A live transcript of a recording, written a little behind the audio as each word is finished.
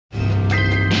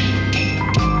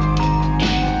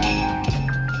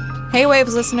Hey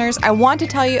Waves listeners, I want to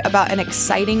tell you about an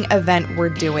exciting event we're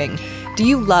doing. Do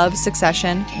you love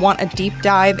Succession? Want a deep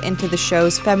dive into the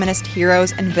show's feminist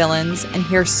heroes and villains and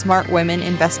hear smart women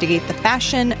investigate the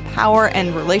fashion, power,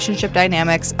 and relationship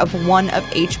dynamics of one of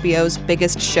HBO's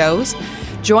biggest shows?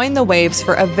 Join the Waves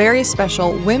for a very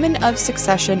special Women of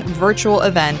Succession virtual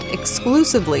event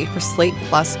exclusively for Slate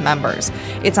Plus members.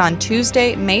 It's on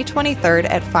Tuesday, May 23rd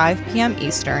at 5 p.m.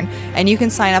 Eastern, and you can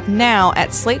sign up now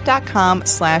at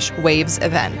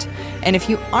slate.com/wavesevent. And if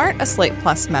you aren't a Slate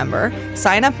Plus member,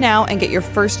 sign up now and get your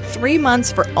first 3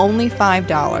 months for only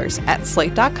 $5 at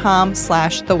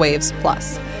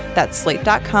slate.com/thewavesplus. That's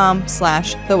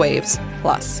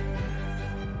slate.com/thewavesplus.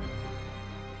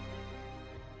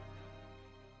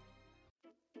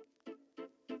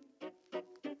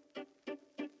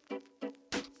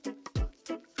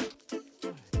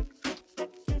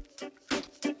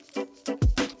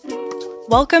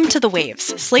 Welcome to The Waves,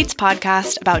 Slate's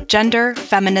podcast about gender,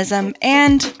 feminism,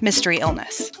 and mystery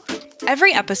illness.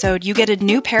 Every episode, you get a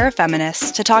new pair of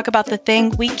feminists to talk about the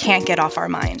thing we can't get off our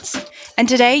minds. And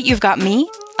today, you've got me,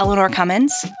 Eleanor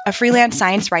Cummins, a freelance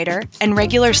science writer and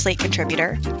regular Slate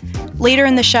contributor. Later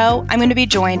in the show, I'm going to be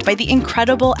joined by the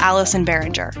incredible Allison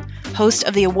Behringer, host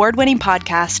of the award-winning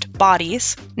podcast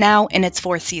Bodies, now in its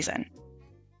 4th season.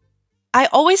 I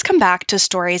always come back to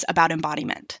stories about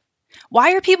embodiment.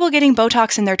 Why are people getting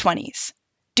Botox in their 20s?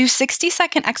 Do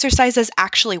 60-second exercises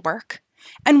actually work?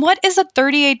 And what is a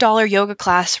 $38 yoga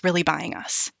class really buying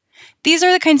us? These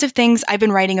are the kinds of things I've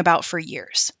been writing about for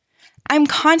years. I'm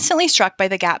constantly struck by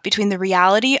the gap between the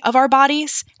reality of our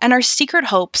bodies and our secret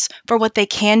hopes for what they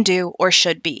can do or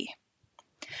should be.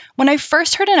 When I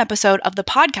first heard an episode of the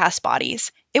podcast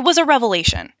Bodies, it was a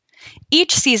revelation.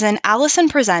 Each season, Allison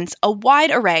presents a wide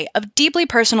array of deeply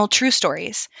personal true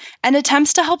stories and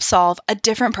attempts to help solve a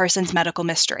different person's medical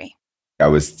mystery. I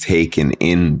was taken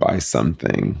in by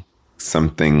something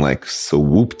like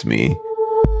swooped me.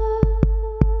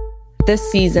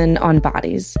 This season on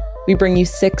Bodies, we bring you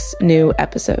 6 new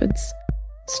episodes.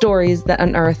 Stories that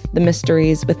unearth the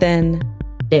mysteries within.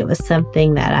 It was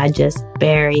something that I just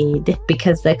buried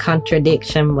because the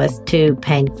contradiction was too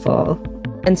painful.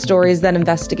 And stories that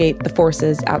investigate the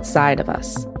forces outside of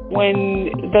us.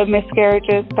 When the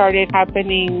miscarriages started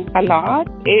happening a lot,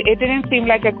 it didn't seem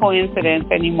like a coincidence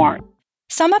anymore.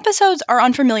 Some episodes are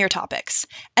on familiar topics,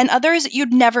 and others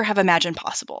you'd never have imagined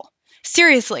possible.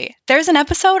 Seriously, there's an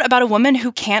episode about a woman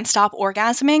who can't stop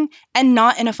orgasming, and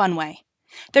not in a fun way.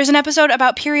 There's an episode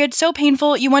about periods so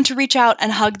painful you want to reach out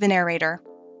and hug the narrator.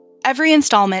 Every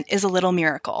installment is a little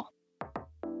miracle.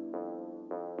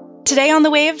 Today on The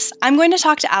Waves, I'm going to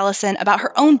talk to Allison about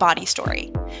her own body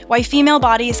story, why female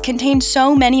bodies contain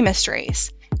so many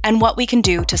mysteries, and what we can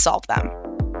do to solve them.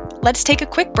 Let's take a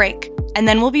quick break, and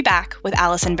then we'll be back with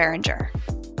Allison Behringer.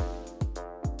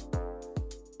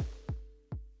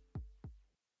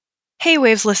 Hey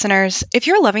Waves listeners, if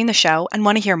you're loving the show and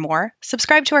want to hear more,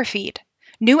 subscribe to our feed.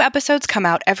 New episodes come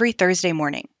out every Thursday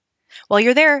morning. While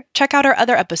you're there, check out our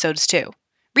other episodes too.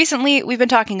 Recently, we've been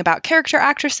talking about character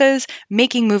actresses,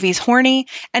 making movies horny,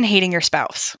 and hating your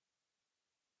spouse.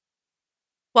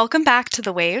 Welcome back to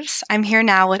The Waves. I'm here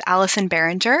now with Allison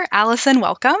Behringer. Allison,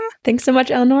 welcome. Thanks so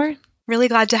much, Eleanor. Really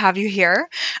glad to have you here.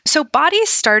 So Bodies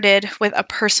started with a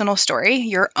personal story,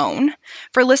 your own.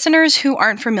 For listeners who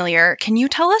aren't familiar, can you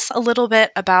tell us a little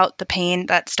bit about the pain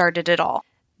that started it all?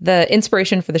 The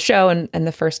inspiration for the show and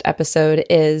the first episode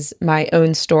is my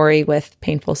own story with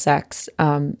painful sex.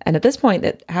 And at this point,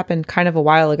 it happened kind of a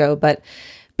while ago, but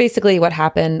basically what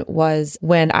happened was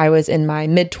when I was in my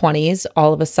mid-20s,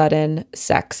 all of a sudden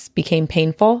sex became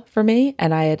painful for me.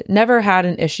 And I had never had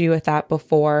an issue with that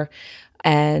before.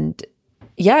 And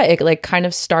yeah, it like kind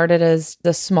of started as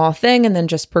the small thing and then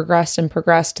just progressed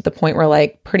to the point where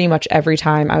like pretty much every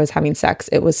time I was having sex,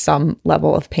 it was some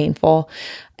level of painful.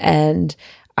 And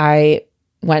I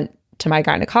went to my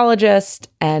gynecologist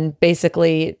and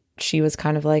basically she was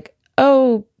kind of like,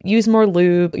 oh, use more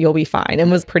lube, you'll be fine, and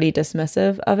was pretty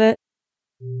dismissive of it.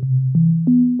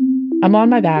 I'm on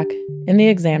my back in the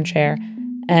exam chair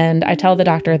and I tell the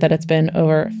doctor that it's been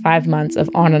over 5 months of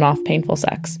on and off painful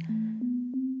sex.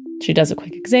 She does a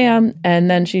quick exam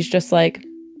and then she's just like,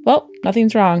 well,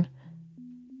 nothing's wrong.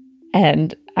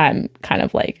 And I'm kind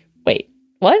of like, wait,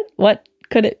 what? What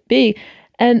could it be?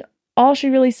 And all she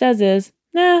really says is,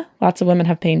 nah, lots of women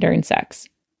have pain during sex.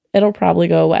 It'll probably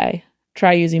go away.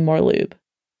 Try using more lube.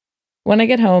 When I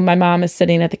get home, my mom is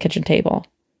sitting at the kitchen table.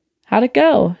 How'd it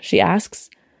go? She asks.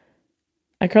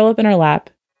 I curl up in her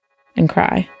lap and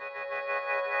cry.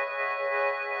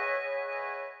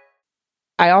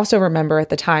 I also remember at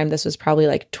the time, this was probably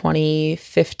like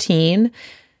 2015,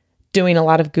 doing a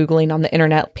lot of Googling on the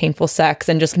internet, painful sex,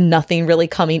 and just nothing really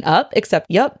coming up except,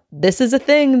 yep, this is a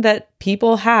thing that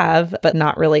people have, but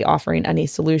not really offering any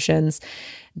solutions.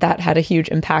 That had a huge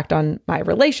impact on my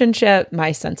relationship,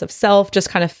 my sense of self, just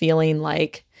kind of feeling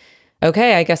like,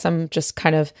 okay, I guess I'm just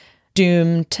kind of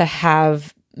doomed to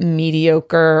have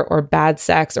mediocre or bad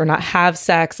sex or not have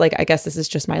sex. Like, I guess this is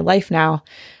just my life now.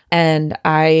 And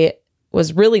I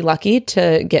was really lucky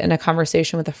to get in a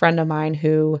conversation with a friend of mine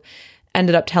who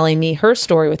ended up telling me her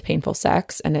story with painful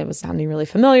sex. And it was sounding really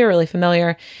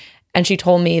familiar. And she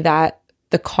told me that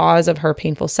the cause of her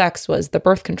painful sex was the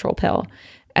birth control pill,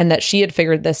 and that she had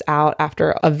figured this out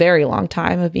after a very long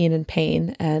time of being in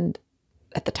pain. And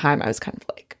at the time I was kind of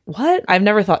like, what? I've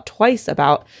never thought twice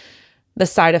about the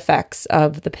side effects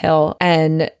of the pill.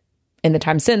 And in the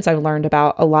time since, I've learned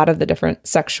about a lot of the different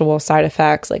sexual side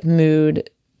effects, like mood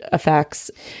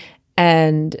effects.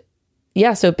 And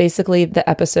yeah, so basically the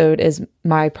episode is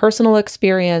my personal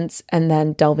experience and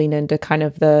then delving into kind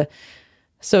of the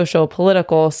social,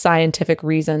 political, scientific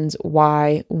reasons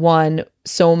why, one,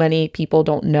 so many people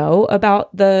don't know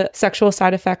about the sexual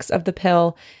side effects of the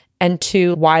pill, and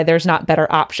two, why there's not better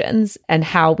options and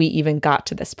how we even got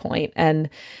to this point. And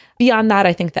beyond that,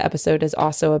 I think the episode is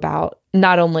also about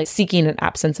not only seeking an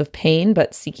absence of pain,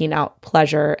 but seeking out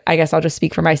pleasure. I guess I'll just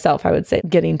speak for myself. I would say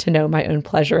getting to know my own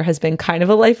pleasure has been kind of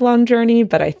a lifelong journey,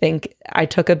 but I think I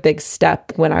took a big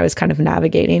step when I was kind of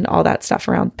navigating all that stuff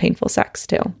around painful sex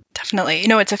too. Definitely.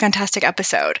 It's a fantastic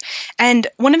episode. And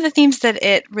one of the themes that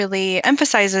it really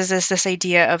emphasizes is this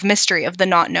idea of mystery, of the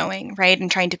not knowing, right?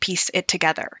 And trying to piece it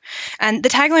together. And the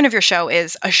tagline of your show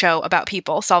is a show about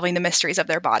people solving the mysteries of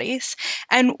their bodies.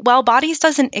 And while Bodies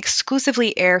doesn't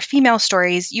exclusively air female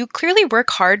stories, you clearly work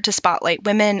hard to spotlight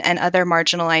women and other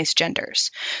marginalized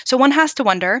genders. So one has to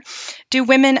wonder, do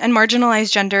women and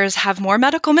marginalized genders have more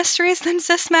medical mysteries than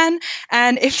cis men?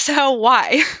 And if so,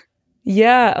 why?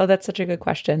 Yeah. Oh, that's such a good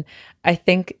question. I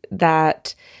think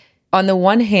that on the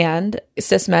one hand,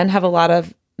 cis men have a lot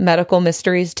of medical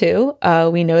mysteries too.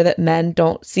 We know that men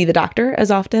don't see the doctor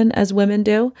as often as women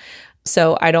do.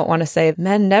 So I don't want to say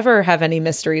men never have any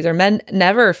mysteries or men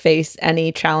never face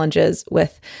any challenges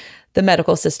with the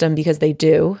medical system, because they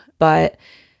do. But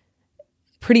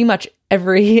pretty much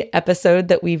every episode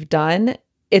that we've done,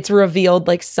 it's revealed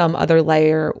like some other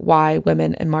layer why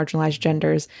women and marginalized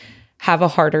genders have a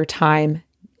harder time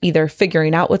either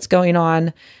figuring out what's going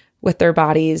on with their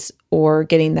bodies or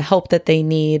getting the help that they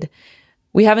need.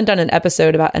 We haven't done an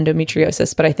episode about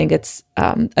endometriosis, but I think it's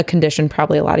a condition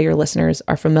probably a lot of your listeners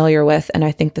are familiar with. And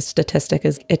I think the statistic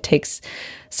is it takes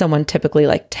someone typically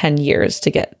like 10 years to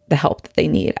get the help that they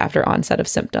need after onset of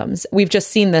symptoms. We've just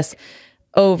seen this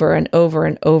over and over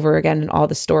and over again in all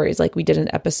the stories. Like we did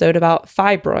an episode about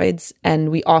fibroids,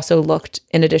 and we also looked,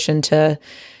 in addition to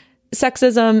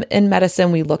sexism in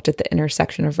medicine, we looked at the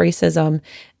intersection of racism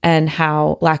and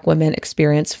how Black women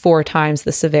experience 4 times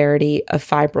the severity of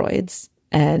fibroids.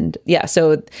 And yeah,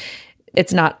 so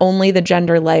it's not only the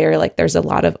gender layer, like there's a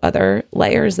lot of other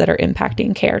layers that are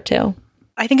impacting care too.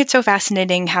 I think it's so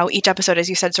fascinating how each episode, as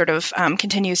you said, sort of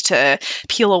continues to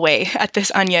peel away at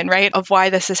this onion, right, of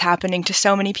why this is happening to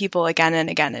so many people again and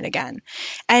again and again.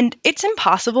 And it's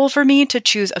impossible for me to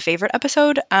choose a favorite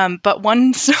episode, but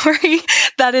one story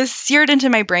that is seared into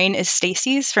my brain is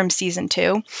Stacy's from season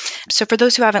 2. So for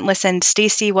those who haven't listened,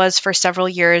 Stacy was for several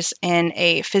years in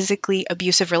a physically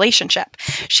abusive relationship.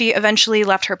 She eventually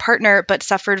left her partner, but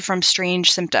suffered from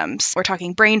strange symptoms. We're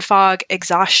talking brain fog,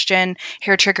 exhaustion,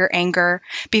 hair trigger anger,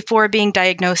 before being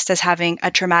diagnosed as having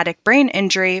a traumatic brain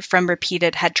injury from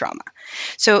repeated head trauma.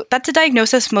 So that's a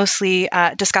diagnosis mostly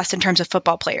discussed in terms of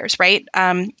football players, right?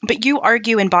 But you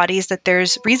argue in Bodies that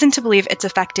there's reason to believe it's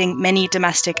affecting many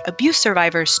domestic abuse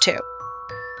survivors too.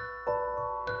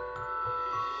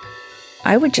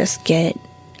 I would just get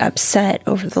upset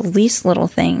over the least little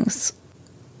things,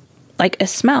 like a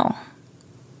smell,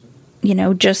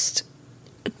 just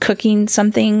cooking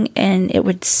something, and it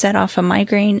would set off a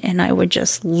migraine, and I would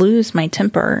just lose my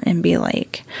temper and be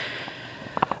like,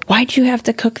 why'd you have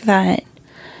to cook that?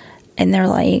 And they're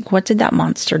like, what did that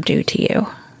monster do to you?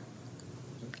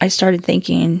 I started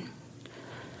thinking,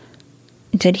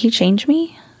 did he change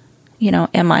me?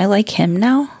 Am I like him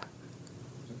now?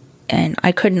 And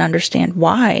I couldn't understand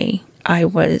why I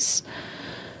was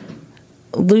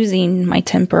losing my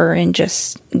temper and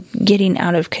just getting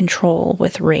out of control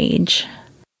with rage.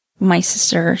 My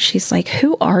sister, she's like,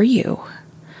 who are you?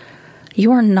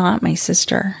 You are not my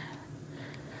sister.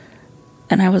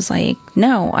 And I was like,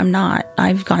 no, I'm not.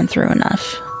 I've gone through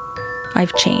enough.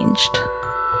 I've changed.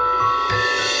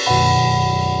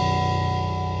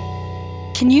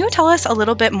 Can you tell us a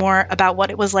little bit more about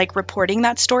what it was like reporting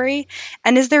that story?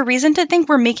 And is there reason to think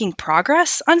we're making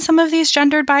progress on some of these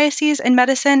gendered biases in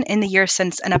medicine in the years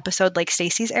since an episode like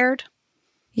Stacey's aired?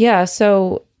 Yeah,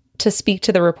 so to speak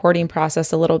to the reporting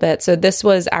process a little bit. So this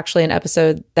was actually an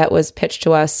episode that was pitched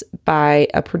to us by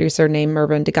a producer named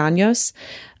Mervyn DeGanos.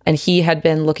 And he had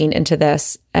been looking into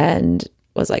this and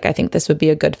was like, I think this would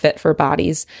be a good fit for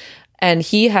Bodies. And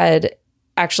he had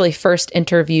actually first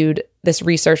interviewed this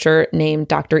researcher named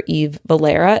Dr. Eve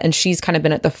Valera, and she's kind of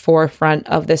been at the forefront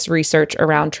of this research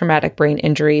around traumatic brain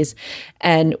injuries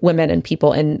and women and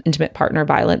people in intimate partner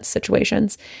violence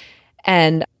situations.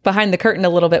 And behind the curtain a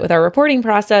little bit with our reporting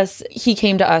process, he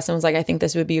came to us and was like, I think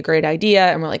this would be a great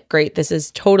idea. And we're like, great, this is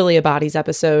totally a Bodies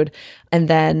episode. And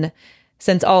then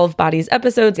since all of Bodies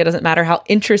episodes, it doesn't matter how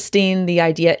interesting the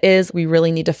idea is, we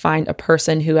really need to find a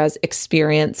person who has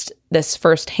experienced this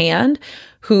firsthand,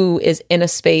 who is in a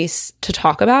space to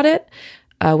talk about it,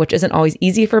 which isn't always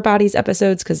easy for Bodies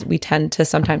episodes because we tend to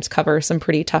sometimes cover some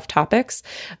pretty tough topics,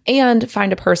 and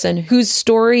find a person whose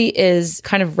story is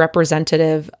kind of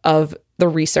representative of the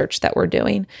research that we're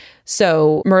doing.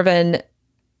 So Mervyn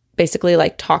basically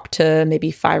talked to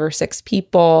maybe 5 or 6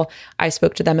 people. I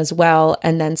spoke to them as well.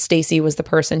 And then Stacey was the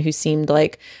person who seemed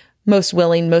like most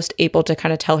willing, most able to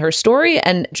kind of tell her story.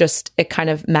 And just, it kind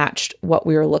of matched what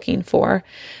we were looking for.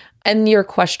 And your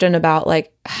question about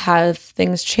have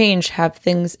things changed? Have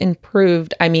things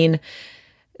improved? I mean,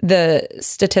 the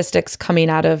statistics coming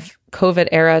out of COVID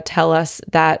era tell us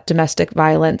that domestic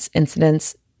violence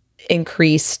incidents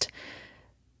increased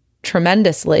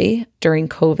tremendously during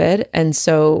COVID. And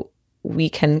so we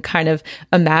can kind of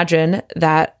imagine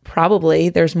that probably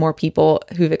there's more people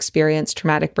who've experienced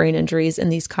traumatic brain injuries in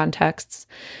these contexts.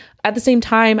 At the same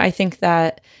time, I think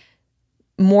that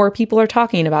more people are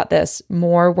talking about this.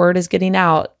 More word is getting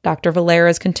out. Dr. Valera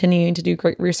is continuing to do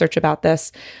great research about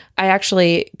this. I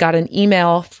actually got an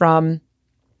email from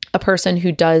a person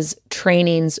who does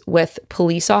trainings with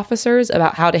police officers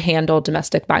about how to handle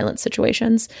domestic violence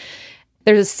situations.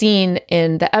 There's a scene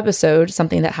in the episode,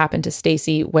 something that happened to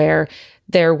Stacey, where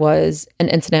there was an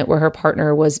incident where her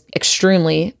partner was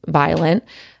extremely violent.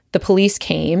 The police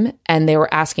came and they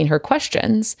were asking her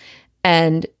questions,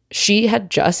 and she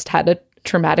had just had a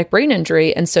traumatic brain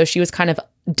injury. And so she was kind of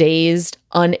dazed,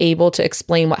 unable to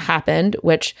explain what happened,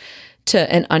 which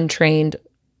to an untrained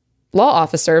law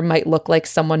officer might look like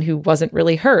someone who wasn't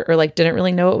really hurt or didn't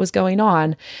really know what was going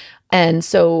on. And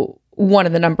so one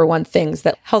of the number one things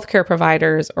that healthcare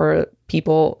providers or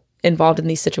people involved in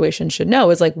these situations should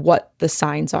know is what the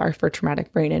signs are for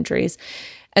traumatic brain injuries.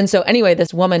 And so anyway,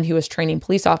 this woman who was training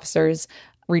police officers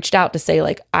reached out to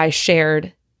say, I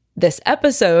shared this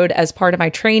episode as part of my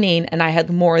training, and I had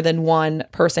more than one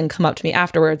person come up to me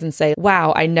afterwards and say,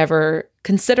 wow, I never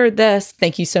considered this.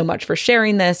 Thank you so much for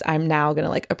sharing this. I'm now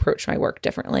going to approach my work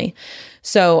differently.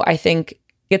 So I think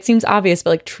it seems obvious,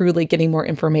 but truly getting more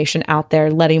information out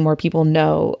there, letting more people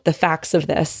know the facts of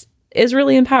this is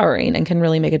really empowering and can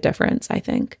really make a difference, I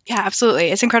think. Yeah, absolutely.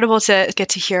 It's incredible to get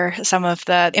to hear some of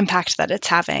the impact that it's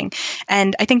having.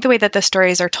 And I think the way that the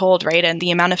stories are told, right, and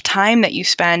the amount of time that you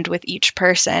spend with each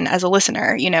person as a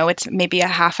listener, it's maybe a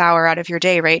half hour out of your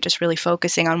day, right, just really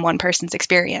focusing on one person's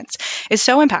experience is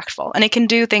so impactful. And it can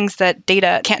do things that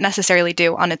data can't necessarily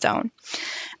do on its own.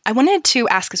 I wanted to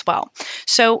ask as well,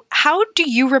 so how do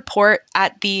you report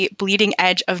at the bleeding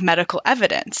edge of medical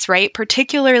evidence, right?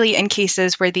 Particularly in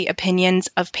cases where the opinions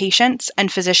of patients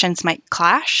and physicians might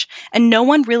clash, and no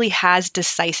one really has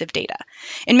decisive data.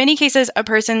 In many cases, a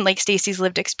person like Stacey's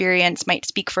lived experience might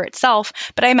speak for itself,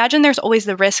 but I imagine there's always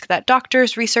the risk that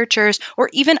doctors, researchers, or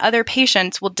even other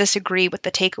patients will disagree with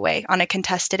the takeaway on a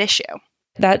contested issue.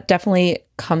 That definitely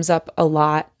comes up a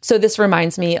lot. So this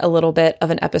reminds me a little bit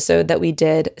of an episode that we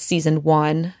did season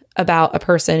 1 about a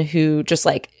person who just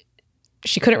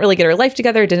she couldn't really get her life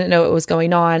together, didn't know what was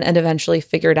going on, and eventually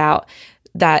figured out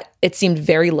that it seemed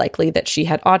very likely that she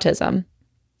had autism.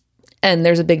 And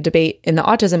there's a big debate in the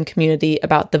autism community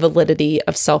about the validity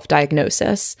of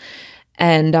self-diagnosis.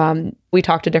 And we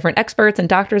talked to different experts and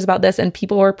doctors about this, and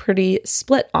people were pretty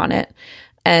split on it.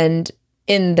 And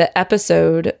in the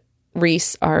episode,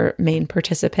 Reese, our main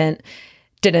participant,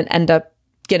 didn't end up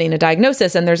getting a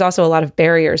diagnosis. And there's also a lot of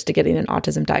barriers to getting an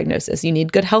autism diagnosis. You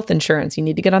need good health insurance. You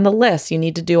need to get on the list. You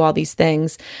need to do all these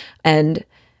things. And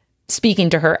speaking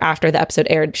to her after the episode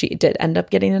aired, she did end up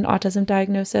getting an autism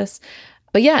diagnosis.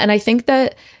 But yeah, and I think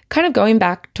that kind of going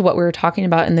back to what we were talking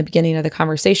about in the beginning of the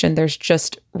conversation, there's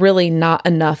just really not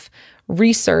enough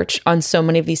research on so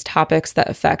many of these topics that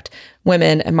affect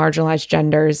women and marginalized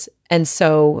genders. And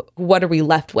so what are we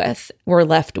left with? We're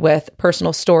left with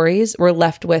personal stories. We're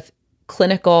left with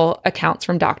clinical accounts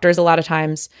from doctors. A lot of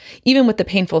times, even with the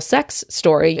painful sex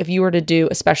story, if you were to do,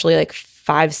 especially like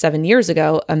 5-7 years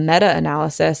ago, a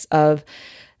meta-analysis of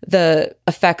the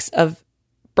effects of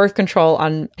birth control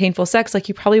on painful sex, like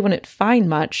you probably wouldn't find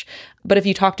much. But if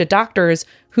you talk to doctors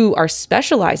who are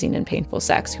specializing in painful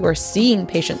sex, who are seeing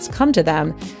patients come to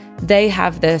them, they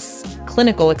have this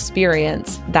clinical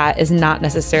experience that is not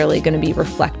necessarily going to be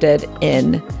reflected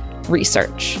in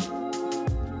research.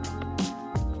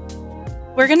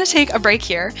 We're going to take a break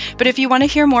here, but if you want to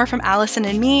hear more from Allison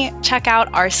and me, check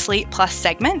out our Slate Plus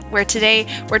segment, where today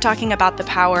we're talking about the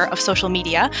power of social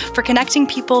media for connecting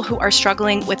people who are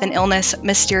struggling with an illness,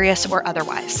 mysterious or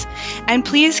otherwise. And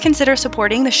please consider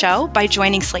supporting the show by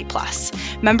joining Slate Plus.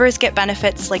 Members get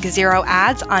benefits like 0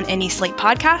 ads on any Slate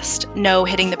podcast, no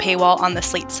hitting the paywall on the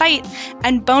Slate site,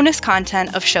 and bonus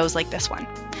content of shows like this one.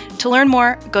 To learn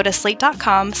more, go to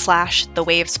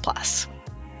slate.com/thewavesplus.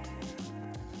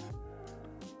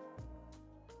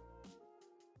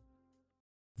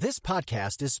 This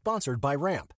podcast is sponsored by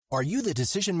Ramp. Are you the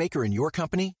decision maker in your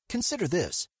company? Consider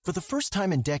this. For the first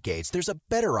time in decades, there's a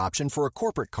better option for a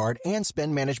corporate card and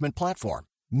spend management platform.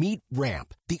 Meet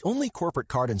Ramp, the only corporate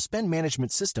card and spend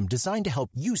management system designed to help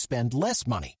you spend less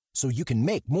money so you can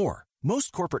make more.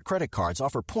 Most corporate credit cards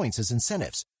offer points as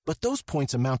incentives, but those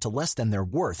points amount to less than their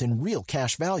worth in real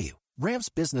cash value. Ramp's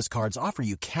business cards offer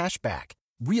you cash back,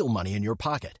 real money in your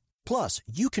pocket. Plus,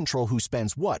 you control who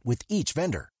spends what with each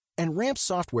vendor. And Ramp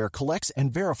software collects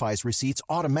and verifies receipts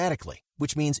automatically,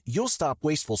 which means you'll stop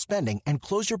wasteful spending and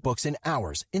close your books in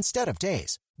hours instead of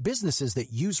days. Businesses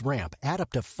that use Ramp add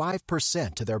up to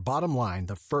 5% to their bottom line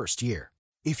the first year.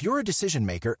 If you're a decision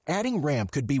maker, adding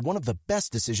Ramp could be one of the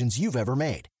best decisions you've ever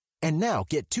made. And now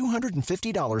get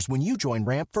 $250 when you join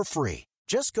Ramp for free.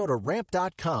 Just go to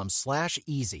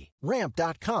ramp.com/easy.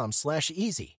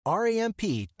 Ramp.com/easy.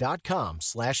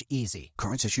 RAMP.com/easy.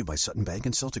 Cards issued by Sutton Bank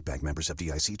and Celtic Bank, members of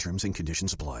FDIC. Terms and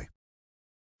conditions apply.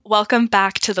 Welcome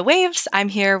back to The Waves. I'm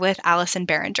here with Allison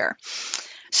Behringer.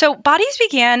 So Bodies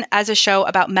began as a show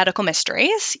about medical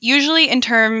mysteries, usually in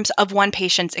terms of one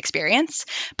patient's experience.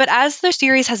 But as the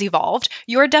series has evolved,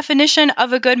 your definition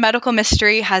of a good medical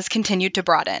mystery has continued to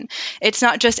broaden. It's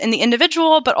not just in the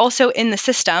individual, but also in the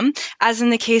system, as in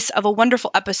the case of a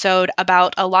wonderful episode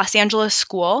about a Los Angeles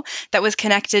school that was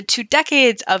connected to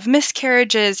decades of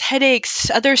miscarriages, headaches,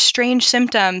 other strange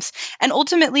symptoms, and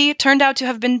ultimately turned out to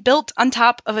have been built on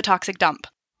top of a toxic dump.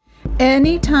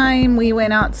 Anytime we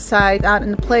went outside, out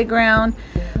in the playground,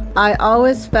 I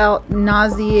always felt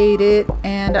nauseated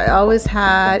and I always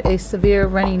had a severe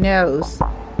runny nose.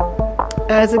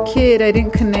 As a kid, I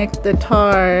didn't connect the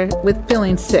tar with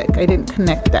feeling sick. I didn't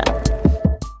connect that.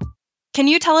 Can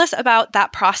you tell us about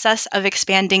that process of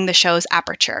expanding the show's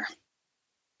aperture?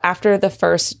 After the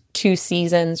first 2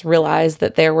 seasons, realized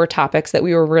that there were topics that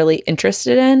we were really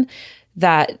interested in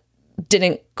that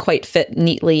didn't quite fit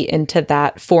neatly into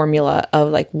that formula of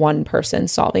like one person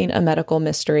solving a medical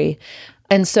mystery.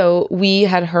 And so we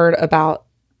had heard about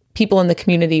people in the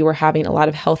community were having a lot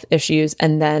of health issues.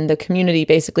 And then the community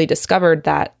basically discovered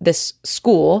that this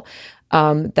school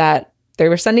that they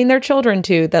were sending their children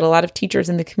to, that a lot of teachers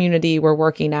in the community were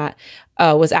working at,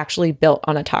 was actually built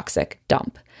on a toxic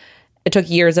dump. It took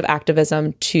years of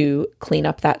activism to clean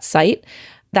up that site.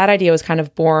 That idea was kind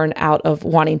of born out of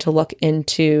wanting to look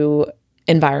into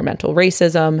environmental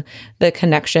racism, the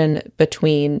connection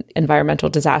between environmental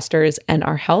disasters and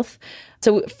our health.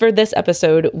 So for this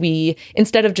episode, we,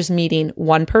 instead of just meeting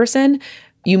one person,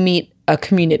 you meet a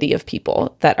community of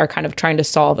people that are kind of trying to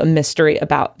solve a mystery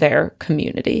about their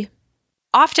community.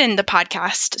 Often the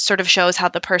podcast sort of shows how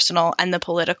the personal and the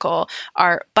political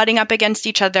are butting up against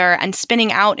each other and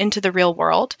spinning out into the real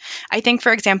world. I think,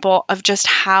 for example, of just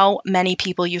how many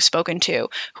people you've spoken to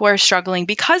who are struggling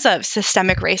because of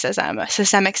systemic racism,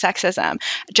 systemic sexism,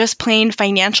 just plain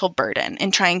financial burden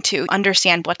in trying to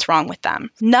understand what's wrong with them.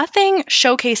 Nothing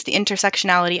showcased the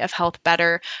intersectionality of health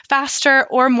better, faster,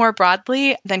 or more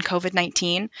broadly than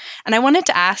COVID-19. And I wanted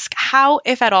to ask how,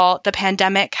 if at all, the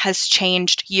pandemic has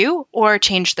changed you or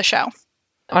changed the show.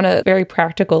 On a very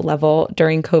practical level,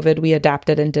 during COVID, we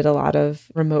adapted and did a lot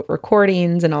of remote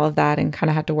recordings and all of that and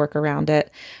kind of had to work around it.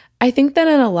 I think that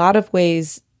in a lot of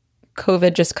ways,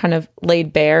 COVID just kind of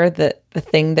laid bare the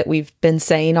thing that we've been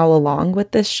saying all along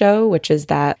with this show, which is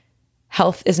that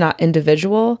health is not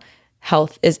individual.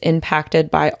 Health is impacted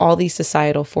by all these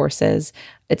societal forces.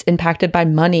 It's impacted by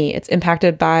money. It's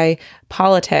impacted by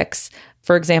politics.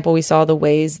 For example, we saw the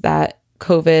ways that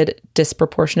COVID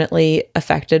disproportionately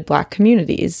affected Black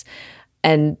communities.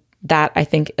 And that, I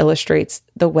think, illustrates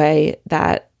the way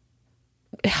that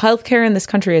healthcare in this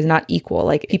country is not equal.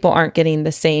 Like, people aren't getting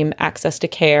the same access to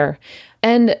care.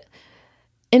 And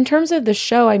in terms of the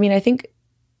show, I mean, I think,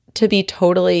 to be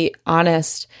totally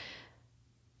honest,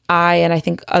 I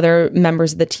think other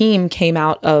members of the team came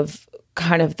out of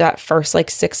kind of that first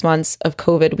 6 months of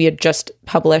COVID. We had just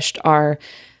published our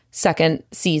second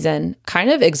season, kind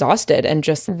of exhausted and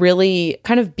just really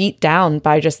kind of beat down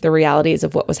by just the realities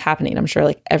of what was happening. I'm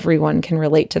sure everyone can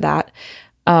relate to that.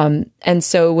 And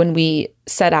so when we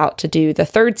set out to do the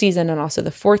third season and also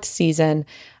the fourth season,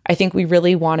 I think we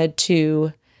really wanted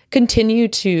to continue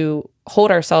to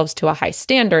hold ourselves to a high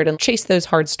standard and chase those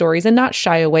hard stories and not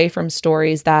shy away from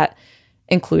stories that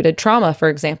included trauma, for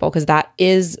example, because that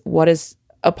is what is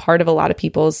a part of a lot of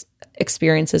people's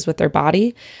experiences with their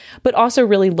body, but also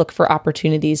really look for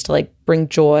opportunities to bring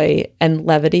joy and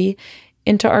levity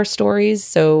into our stories.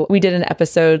 So we did an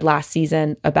episode last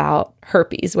season about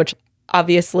herpes, which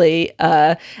obviously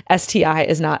STI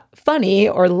is not funny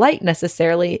or light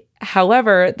necessarily.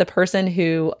 However, the person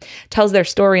who tells their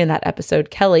story in that episode,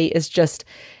 Kelly, is just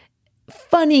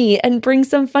funny and brings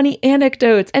some funny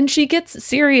anecdotes, and she gets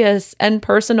serious and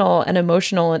personal and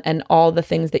emotional and all the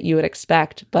things that you would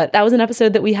expect. But that was an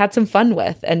episode that we had some fun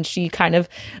with, and she kind of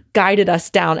guided us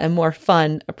down a more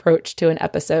fun approach to an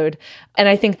episode. And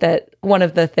I think that one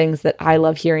of the things that I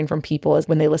love hearing from people is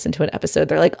when they listen to an episode,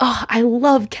 they're like, "Oh, I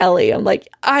love Kelly." I'm like,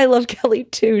 "I love Kelly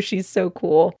too. She's so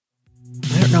cool."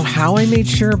 I don't know how I made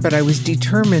sure, but I was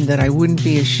determined that I wouldn't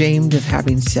be ashamed of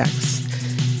having sex.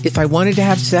 If I wanted to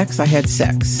have sex, I had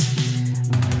sex.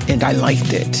 And I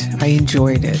liked it. I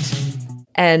enjoyed it.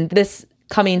 And this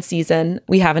coming season,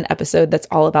 we have an episode that's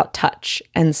all about touch.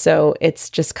 And so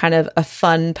it's just kind of a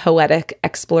fun, poetic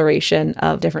exploration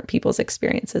of different people's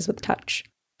experiences with touch.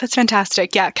 That's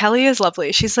fantastic. Yeah, Kelly is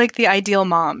lovely. She's like the ideal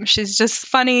mom. She's just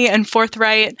funny and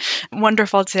forthright.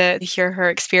 Wonderful to hear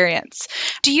her experience.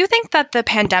 Do you think that the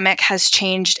pandemic has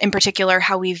changed, in particular,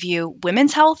 how we view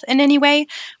women's health in any way?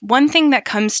 One thing that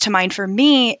comes to mind for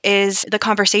me is the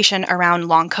conversation around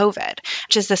long COVID,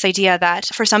 which is this idea that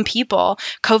for some people,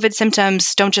 COVID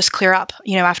symptoms don't just clear up,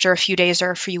 after a few days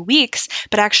or a few weeks,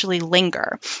 but actually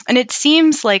linger. And it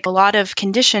seems like a lot of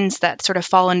conditions that sort of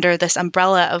fall under this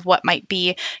umbrella of what might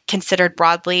be considered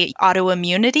broadly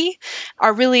autoimmunity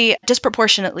are really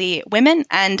disproportionately women,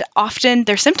 and often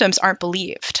their symptoms aren't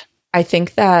believed. I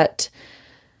think that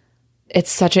it's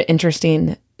such an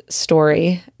interesting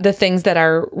story. The things that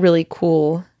are really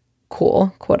cool,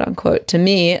 quote unquote, to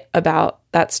me about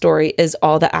that story is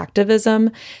all the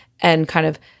activism and kind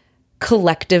of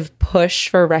collective push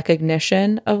for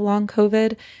recognition of long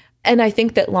COVID. And I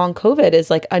think that long COVID is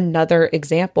another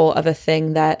example of a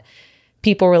thing that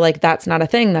people were like, that's not a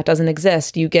thing, that doesn't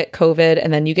exist. You get COVID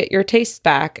and then you get your taste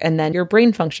back and then your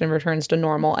brain function returns to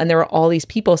normal. And there were all these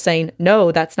people saying,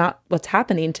 no, that's not what's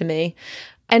happening to me.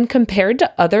 And compared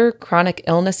to other chronic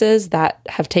illnesses that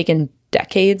have taken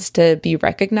decades to be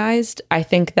recognized, I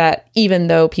think that even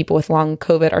though people with long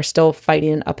COVID are still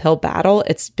fighting an uphill battle,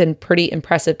 it's been pretty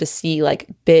impressive to see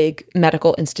big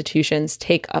medical institutions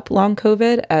take up long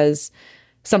COVID as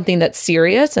something that's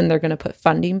serious and they're going to put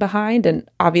funding behind. And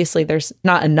obviously there's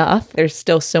not enough. There's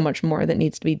still so much more that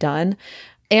needs to be done.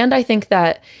 And I think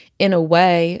that in a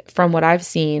way, from what I've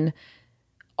seen,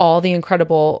 all the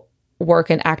incredible work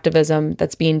and activism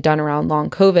that's being done around long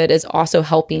COVID is also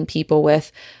helping people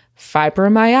with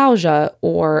fibromyalgia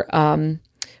or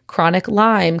chronic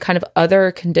Lyme, kind of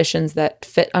other conditions that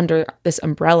fit under this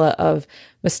umbrella of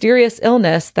mysterious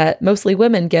illness that mostly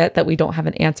women get that we don't have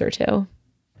an answer to.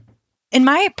 In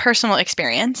my personal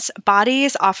experience,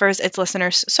 Bodies offers its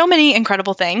listeners so many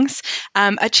incredible things,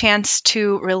 a chance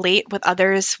to relate with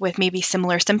others with maybe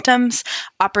similar symptoms,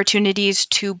 opportunities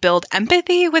to build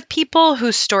empathy with people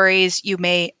whose stories you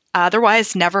may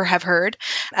otherwise never have heard,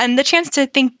 and the chance to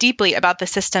think deeply about the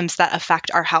systems that affect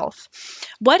our health.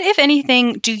 What, if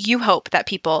anything, do you hope that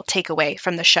people take away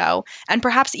from the show and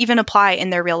perhaps even apply in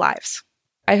their real lives?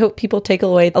 I hope people take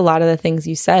away a lot of the things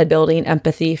you said, building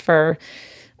empathy for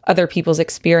other people's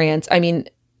experience. I mean,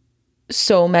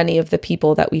 so many of the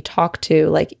people that we talk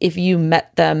to, if you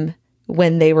met them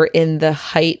when they were in the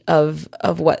height of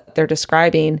what they're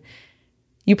describing,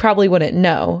 you probably wouldn't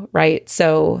know, right?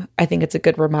 So I think it's a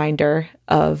good reminder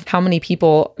of how many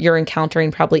people you're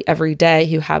encountering probably every day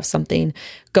who have something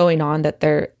going on that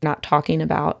they're not talking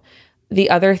about. The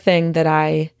other thing that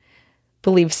I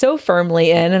believe so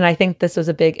firmly in, and I think this was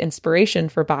a big inspiration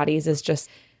for Bodies, is just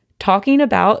talking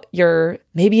about your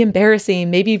maybe embarrassing,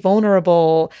 maybe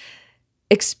vulnerable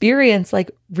experience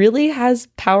really has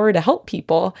power to help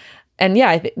people. And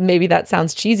yeah, maybe that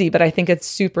sounds cheesy, but I think it's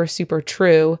super, super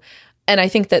true. And I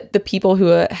think that the people who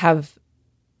have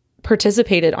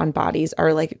participated on Bodies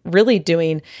are like really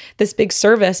doing this big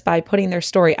service by putting their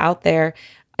story out there.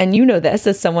 And you know this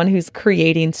as someone who's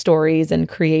creating stories and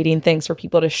creating things for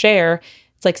people to share.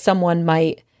 It's like someone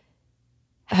might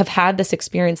have had this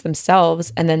experience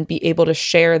themselves and then be able to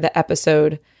share the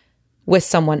episode with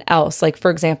someone else. Like, for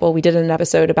example, we did an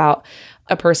episode about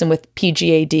a person with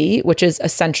PGAD, which is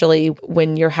essentially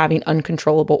when you're having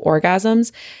uncontrollable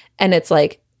orgasms. And it's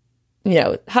like, you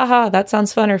know, haha, that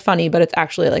sounds fun or funny, but it's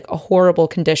actually like a horrible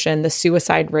condition. The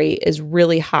suicide rate is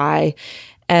really high.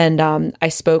 And I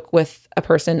spoke with a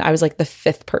person, I was like the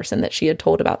 5th person that she had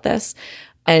told about this.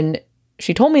 And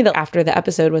she told me that after the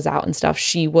episode was out and stuff,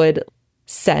 she would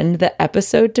send the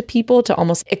episode to people to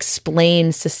almost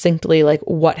explain succinctly like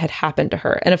what had happened to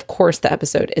her. And of course, the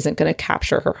episode isn't going to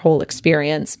capture her whole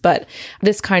experience, but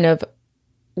this kind of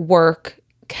work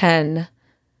can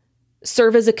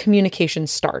serve as a communication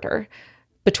starter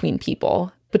between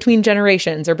people, between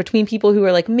generations, or between people who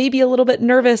are like maybe a little bit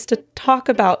nervous to talk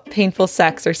about painful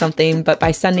sex or something. But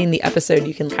by sending the episode,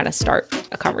 you can kind of start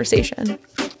a conversation.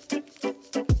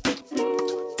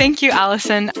 Thank you,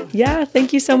 Allison. Yeah,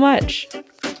 thank you so much.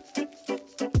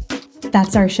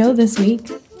 That's our show this week.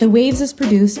 The Waves is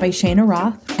produced by Shayna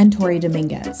Roth and Tori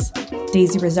Dominguez.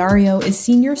 Daisy Rosario is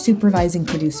senior supervising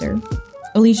producer.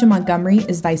 Alicia Montgomery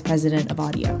is vice president of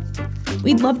audio.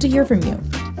 We'd love to hear from you.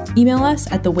 Email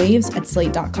us at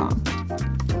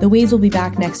thewaves@slate.com. The Waves will be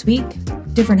back next week.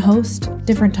 Different host,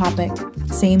 different topic,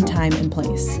 same time and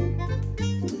place.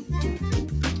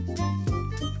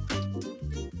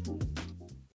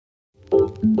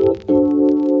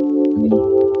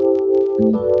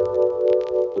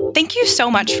 Thank you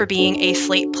so much for being a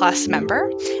Slate Plus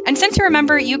member. And since you're a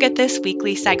member, you get this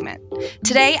weekly segment.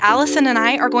 Today, Allison and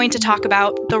I are going to talk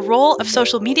about the role of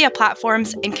social media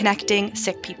platforms in connecting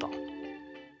sick people.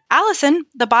 Allison,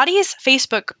 the Bodies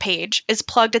Facebook page is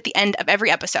plugged at the end of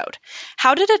every episode.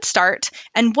 How did it start,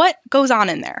 and what goes on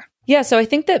in there? Yeah, so I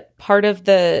think that part of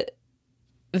the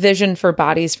vision for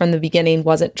Bodies from the beginning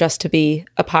wasn't just to be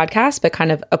a podcast, but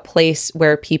kind of a place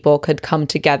where people could come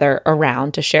together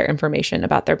around to share information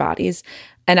about their bodies.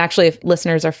 And actually, if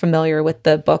listeners are familiar with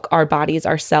the book Our Bodies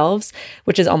Ourselves,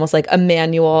 which is almost like a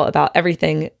manual about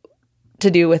everything to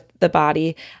do with the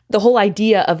body, the whole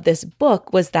idea of this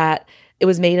book was that it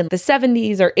was made in the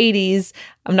 70s or 80s.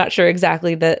 I'm not sure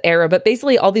exactly the era, but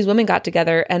basically all these women got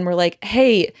together and were like,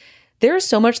 hey, there's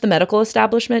so much the medical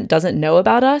establishment doesn't know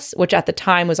about us, which at the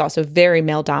time was also very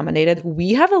male dominated.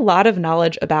 We have a lot of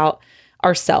knowledge about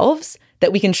ourselves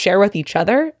that we can share with each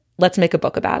other. Let's make a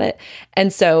book about it.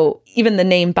 And so even the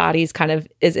name Bodies kind of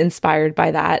is inspired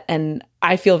by that. And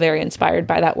I feel very inspired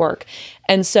by that work.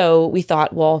 And so we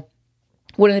thought, well,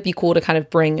 wouldn't it be cool to kind of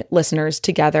bring listeners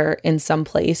together in some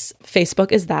place?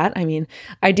 Facebook is that. I mean,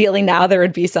 ideally now there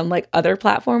would be some like other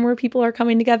platform where people are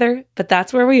coming together, but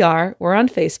that's where we are. We're on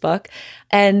Facebook.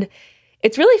 And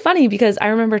it's really funny because I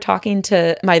remember talking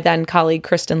to my then colleague,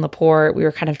 Kristen Lepore. We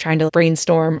were kind of trying to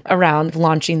brainstorm around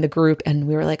launching the group. And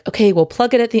we were like, okay, we'll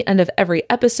plug it at the end of every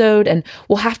episode. And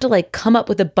we'll have to like come up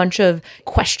with a bunch of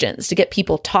questions to get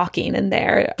people talking in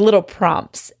there, little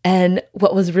prompts. And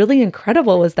what was really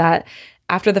incredible was that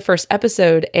after the first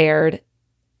episode aired,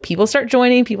 people start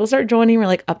joining. We're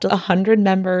like up to 100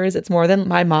 members. It's more than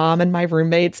my mom and my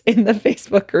roommates in the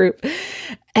Facebook group.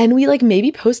 And we like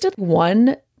maybe posted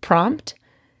one prompt.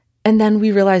 And then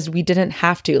we realized we didn't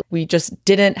have to. We just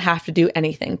didn't have to do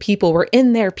anything. People were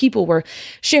in there. People were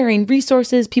sharing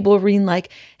resources. People were reading like,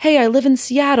 hey, I live in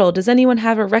Seattle. Does anyone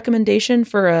have a recommendation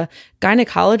for a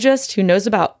gynecologist who knows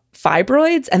about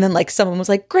fibroids? And then like someone was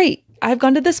like, great, I've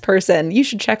gone to this person. You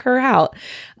should check her out.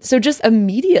 So just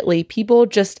immediately, people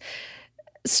just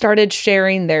started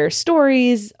sharing their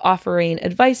stories, offering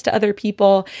advice to other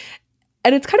people.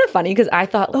 And it's kind of funny because I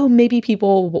thought, oh, maybe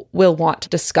people will want to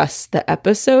discuss the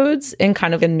episodes in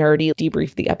kind of a nerdy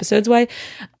debrief the episodes way.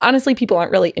 Honestly, people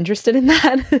aren't really interested in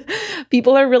that.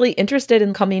 People are really interested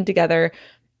in coming together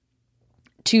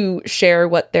to share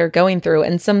what they're going through.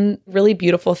 And some really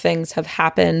beautiful things have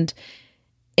happened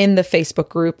in the Facebook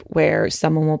group where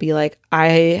someone will be like,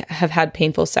 I have had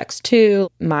painful sex too.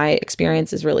 My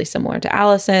experience is really similar to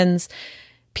Allison's.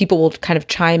 People will kind of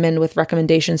chime in with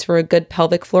recommendations for a good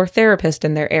pelvic floor therapist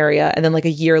in their area. And then like a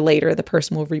year later, the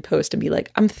person will repost and be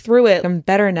like, I'm through it. I'm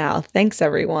better now. Thanks,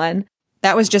 everyone.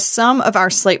 That was just some of our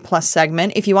Slate Plus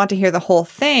segment. If you want to hear the whole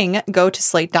thing, go to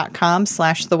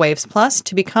slate.com/thewavesplus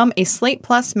to become a Slate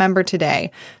Plus member today.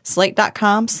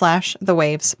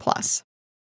 Slate.com/thewavesplus.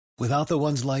 Without the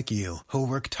ones like you, who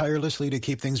work tirelessly to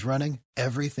keep things running,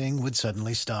 everything would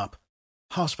suddenly stop.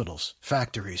 Hospitals,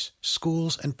 factories,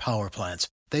 schools, and power plants,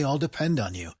 they all depend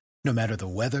on you. No matter the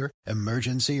weather,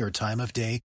 emergency, or time of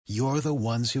day, you're the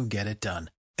ones who get it done.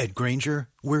 At Grainger,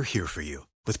 we're here for you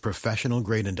with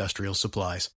professional-grade industrial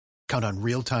supplies. Count on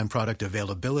real-time product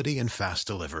availability and fast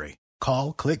delivery.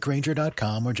 Call, click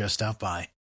Grainger.com, or just stop by.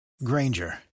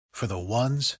 Grainger, for the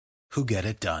ones who get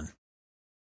it done.